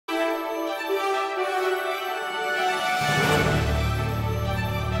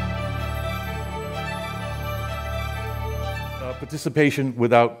participation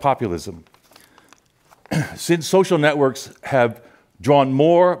without populism. Since social networks have drawn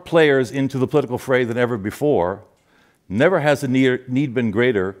more players into the political fray than ever before, never has the need been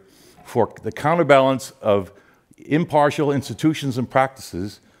greater for the counterbalance of impartial institutions and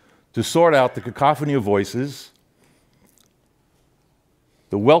practices to sort out the cacophony of voices,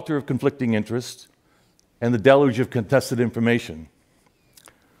 the welter of conflicting interests, and the deluge of contested information.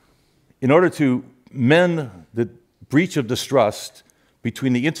 In order to mend the breach of distrust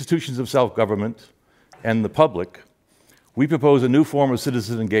between the institutions of self-government and the public, we propose a new form of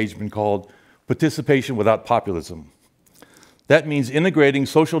citizen engagement called participation without populism. That means integrating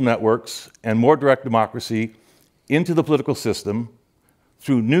social networks and more direct democracy into the political system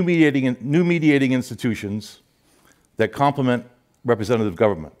through new mediating institutions that complement representative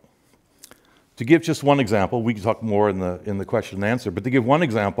government. To give just one example, we can talk more in the question and answer, but to give one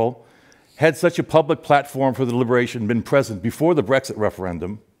example, had such a public platform for the deliberation been present before the Brexit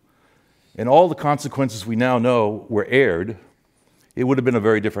referendum, and all the consequences we now know were aired, it would have been a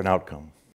very different outcome.